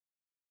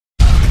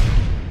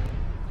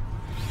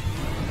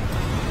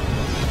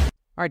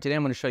All right, today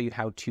I'm going to show you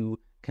how to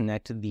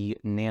connect the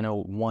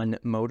Nano I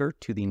motor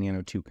to the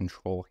Nano II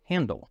control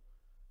handle.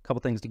 A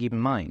couple things to keep in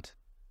mind.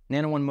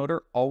 Nano I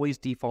motor always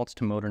defaults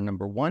to motor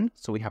number 1,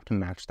 so we have to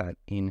match that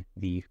in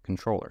the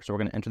controller. So we're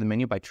going to enter the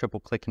menu by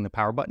triple-clicking the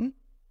power button.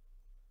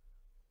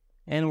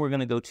 And we're going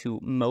to go to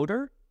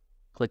Motor,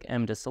 click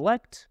M to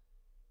select,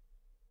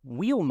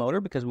 Wheel Motor,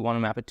 because we want to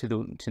map it to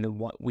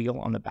the wheel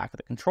on the back of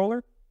the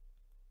controller.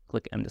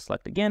 Click M to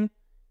select again,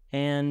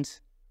 and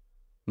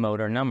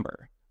Motor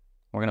Number.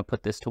 We're going to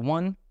put this to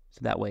 1, so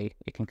that way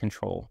it can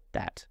control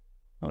that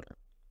motor.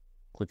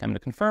 Click M to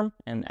confirm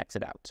and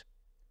exit out.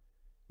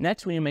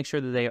 Next, we need to make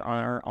sure that they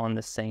are on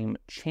the same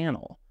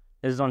channel.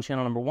 This is on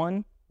channel number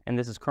 1, and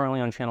this is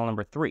currently on channel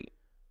number 3.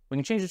 We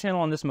can change the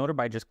channel on this motor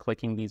by just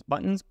clicking these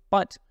buttons,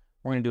 but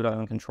we're going to do it on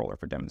the controller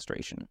for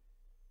demonstration.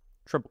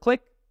 Triple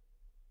click.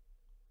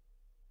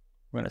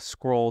 We're going to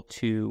scroll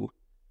to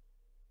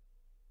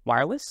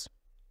wireless,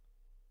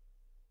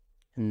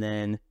 and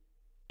then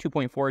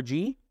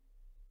 2.4G,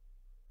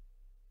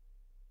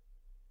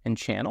 and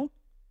channel,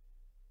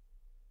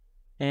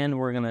 and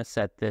we're going to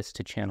set this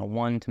to channel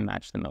 1 to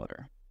match the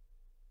motor.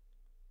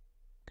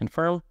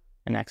 Confirm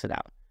and exit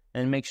out,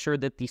 and make sure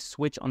that the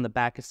switch on the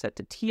back is set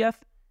to TF,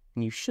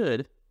 and you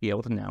should be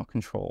able to now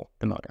control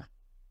the motor.